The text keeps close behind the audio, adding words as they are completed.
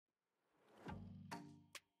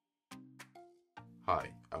Hi,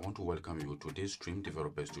 I want to welcome you to this Stream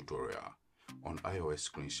Developers tutorial on iOS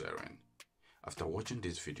screen sharing. After watching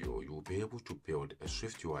this video, you will be able to build a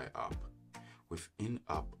SwiftUI app with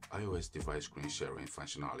in-app iOS device screen sharing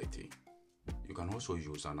functionality. You can also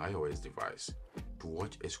use an iOS device to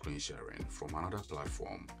watch a screen sharing from another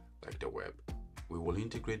platform like the web. We will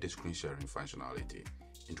integrate the screen sharing functionality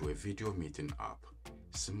into a video meeting app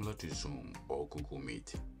similar to Zoom or Google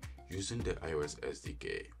Meet using the iOS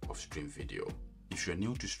SDK of Stream Video. If you're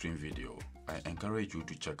new to Stream Video, I encourage you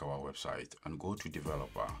to check our website and go to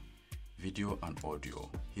Developer, Video and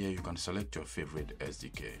Audio. Here you can select your favorite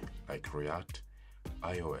SDK like React,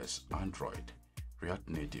 iOS, Android, React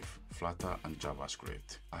Native, Flutter and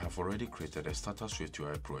JavaScript. I have already created a starter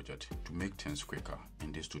SwiftUI project to make things quicker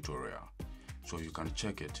in this tutorial, so you can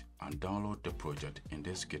check it and download the project in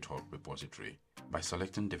this GitHub repository by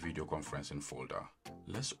selecting the video conferencing folder.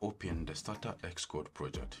 Let's open the starter Xcode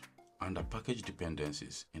project. Under package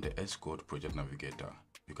dependencies in the Xcode project navigator,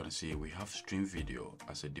 you can see we have Stream Video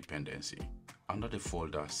as a dependency. Under the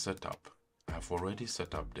folder Setup, I have already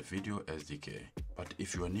set up the video SDK, but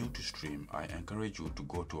if you are new to Stream, I encourage you to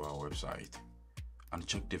go to our website and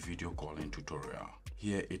check the video calling tutorial.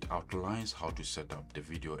 Here it outlines how to set up the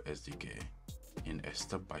video SDK in a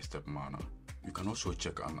step-by-step manner. You can also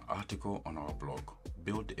check an article on our blog,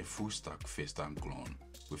 Build a Full Stack FaceTime Clone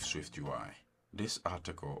with SwiftUI. This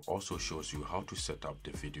article also shows you how to set up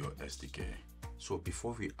the video SDK. So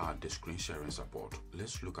before we add the screen sharing support,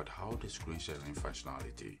 let's look at how the screen sharing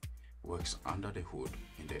functionality works under the hood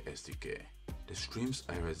in the SDK. The Stream's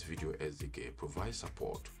iOS Video SDK provides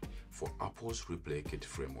support for Apple's ReplayKit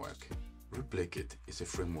framework. ReplayKit is a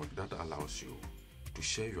framework that allows you to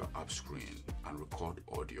share your app screen and record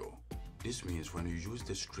audio. This means when you use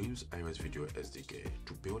the Stream's iOS Video SDK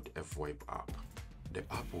to build a VoIP app, the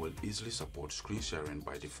app will easily support screen sharing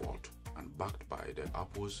by default and backed by the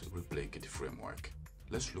Apple's ReplayKit framework.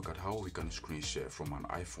 Let's look at how we can screen share from an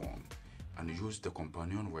iPhone and use the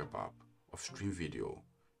companion web app of Stream Video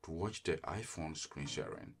to watch the iPhone screen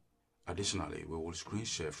sharing. Additionally, we will screen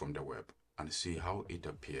share from the web and see how it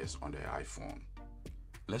appears on the iPhone.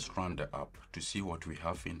 Let's run the app to see what we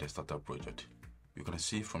have in the starter project. You can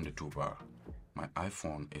see from the toolbar, my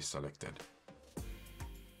iPhone is selected.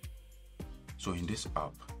 So in this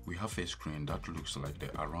app, we have a screen that looks like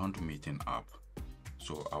the Around Meeting app.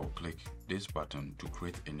 So I'll click this button to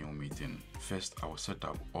create a new meeting. First, I'll set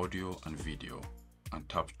up audio and video and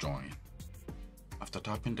tap Join. After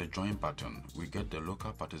tapping the Join button, we get the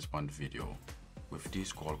local participant video with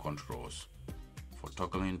these call controls for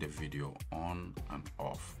toggling the video on and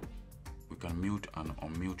off. We can mute and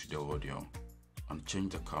unmute the audio and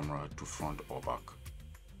change the camera to front or back.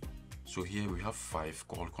 So here we have 5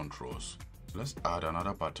 call controls. Let's add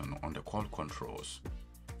another button on the call controls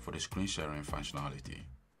for the screen sharing functionality.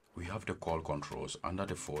 We have the call controls under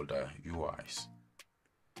the folder UIs,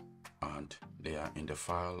 and they are in the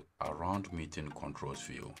file Around Meeting Controls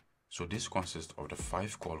view. So this consists of the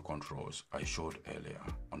 5 call controls I showed earlier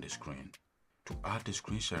on the screen. To add the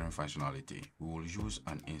screen sharing functionality, we will use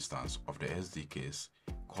an instance of the SDK's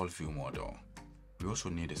call view model. We also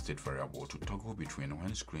need a state variable to toggle between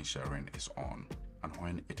when screen sharing is on and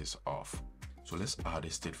when it is off. So let's add a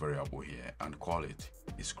state variable here and call it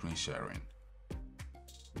screen sharing.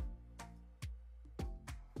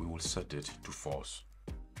 We will set it to false.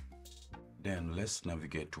 Then let's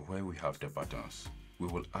navigate to where we have the buttons. We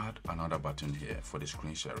will add another button here for the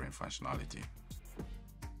screen sharing functionality.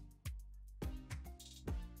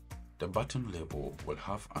 The button label will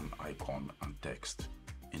have an icon and text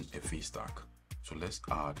in a VStack. So let's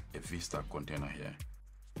add a VStack container here.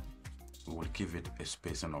 We will give it a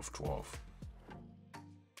spacing of 12.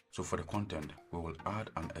 So for the content, we will add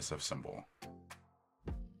an SF symbol.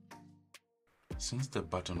 Since the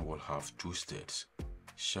button will have 2 states,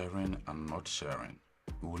 sharing and not sharing,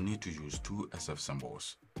 we will need to use 2 SF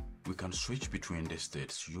symbols. We can switch between the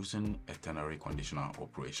states using a ternary conditional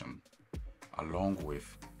operation, along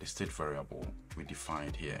with the state variable we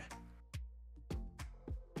defined here.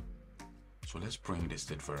 So let's bring the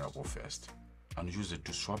state variable first and use it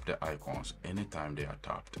to swap the icons anytime they are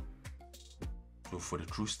tapped. So for the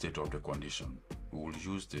true state of the condition, we will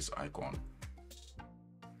use this icon,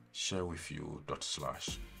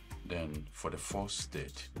 sharewithyou.slash. Then for the false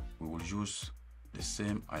state, we will use the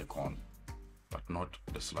same icon, but not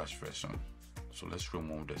the slash version. So let's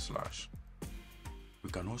remove the slash. We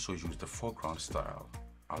can also use the foreground style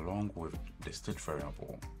along with the state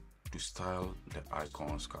variable to style the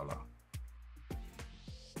icon's color.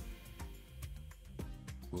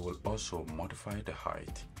 We will also modify the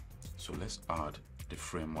height. So let's add the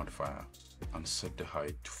frame modifier and set the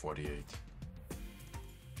height to 48.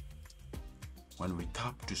 When we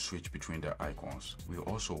tap to switch between the icons, we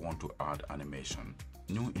also want to add animation.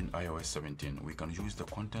 New in iOS 17, we can use the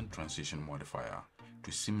content transition modifier to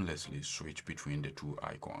seamlessly switch between the two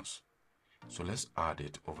icons. So let's add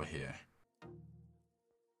it over here.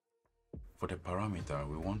 For the parameter,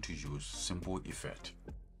 we want to use simple effect.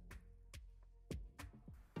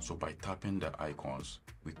 So by tapping the icons,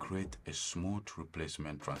 we create a smooth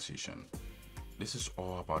replacement transition. This is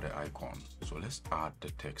all about the icon, so let's add the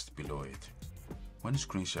text below it. When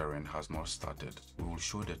screen sharing has not started, we will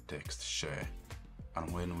show the text share,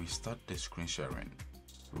 and when we start the screen sharing,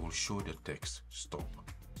 we will show the text stop.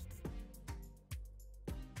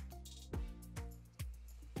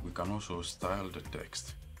 We can also style the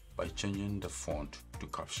text by changing the font to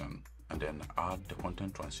caption and then add the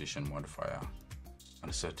content transition modifier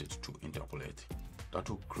and set it to interpolate. That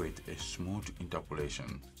will create a smooth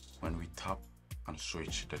interpolation when we tap and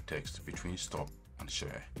switch the text between stop and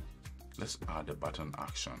share. Let's add a button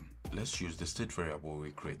action. Let's use the state variable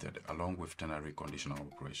we created along with ternary conditional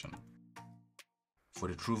operation. For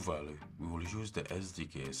the true value, we will use the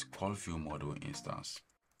SDK's call view model instance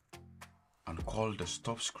and call the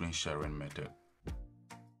stop screen sharing method.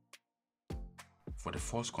 For the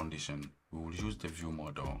false condition, we will use the view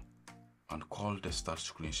model and call the start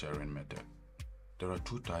screen sharing method. There are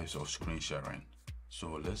two types of screen sharing,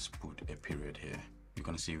 so let's put a period here. You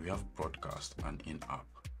can see we have broadcast and in-app.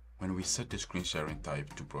 When we set the screen sharing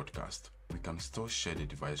type to broadcast, we can still share the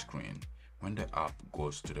device screen when the app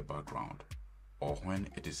goes to the background or when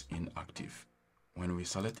it is inactive. When we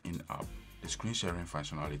select in-app, the screen sharing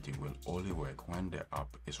functionality will only work when the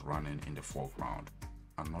app is running in the foreground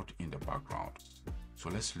and not in the background.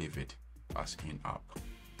 So let's leave it as in-app.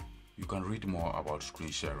 You can read more about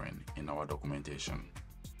screen sharing in our documentation.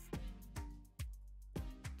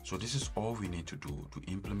 So this is all we need to do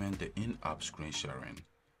to implement the in-app screen sharing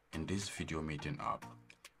in this video meeting app.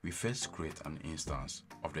 We first create an instance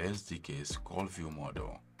of the SDK's call view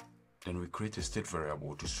model. Then we create a state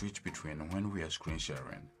variable to switch between when we are screen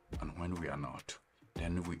sharing and when we are not.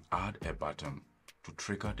 Then we add a button to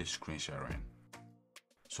trigger the screen sharing.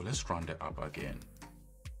 So let's run the app again.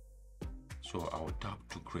 So I'll tap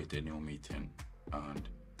to create a new meeting and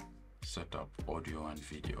set up audio and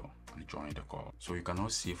video and join the call. So you can now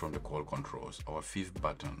see from the call controls, our fifth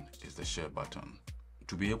button is the share button.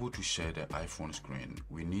 To be able to share the iPhone screen,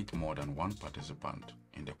 we need more than one participant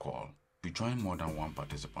in the call. To join more than one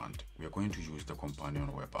participant, we are going to use the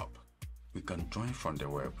companion web app. We can join from the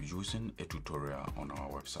web using a tutorial on our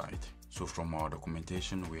website. So from our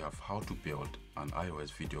documentation, we have how to build an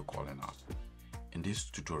iOS video calling app. In this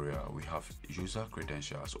tutorial, we have user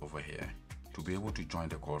credentials over here. To be able to join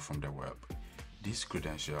the call from the web, these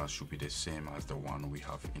credentials should be the same as the one we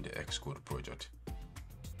have in the Xcode project.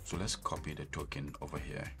 So let's copy the token over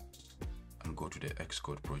here and go to the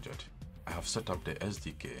Xcode project. I have set up the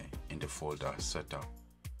SDK in the folder setup,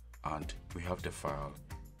 and we have the file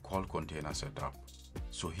called container setup.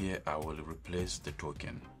 So here I will replace the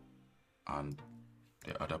token and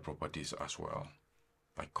the other properties as well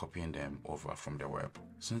by copying them over from the web.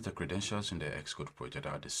 Since the credentials in the Xcode project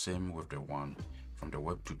are the same with the one from the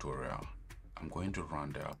web tutorial, I'm going to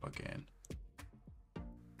run the app again.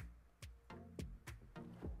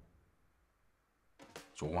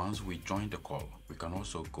 So once we join the call, we can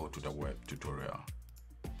also go to the web tutorial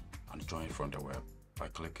and join from the web by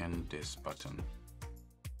clicking this button.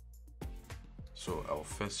 So I'll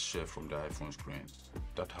first share from the iPhone screen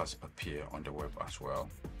that has appeared on the web as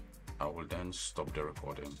well. I will then stop the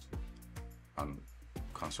recording and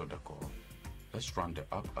cancel the call. Let's run the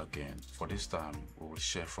app again. For this time, we will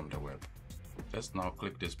share from the web. Let's now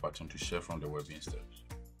click this button to share from the web instead.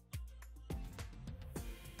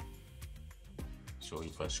 So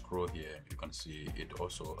if I scroll here, you can see it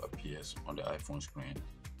also appears on the iPhone screen.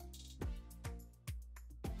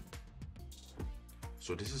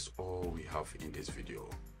 So this is all we have in this video.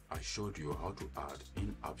 I showed you how to add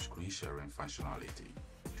in-app screen sharing functionality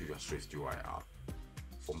to your SwiftUI app.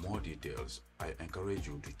 For more details, I encourage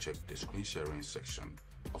you to check the screen sharing section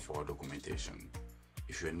of our documentation.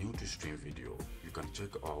 If you're new to stream video, you can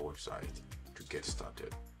check our website to get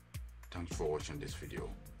started. Thanks for watching this video.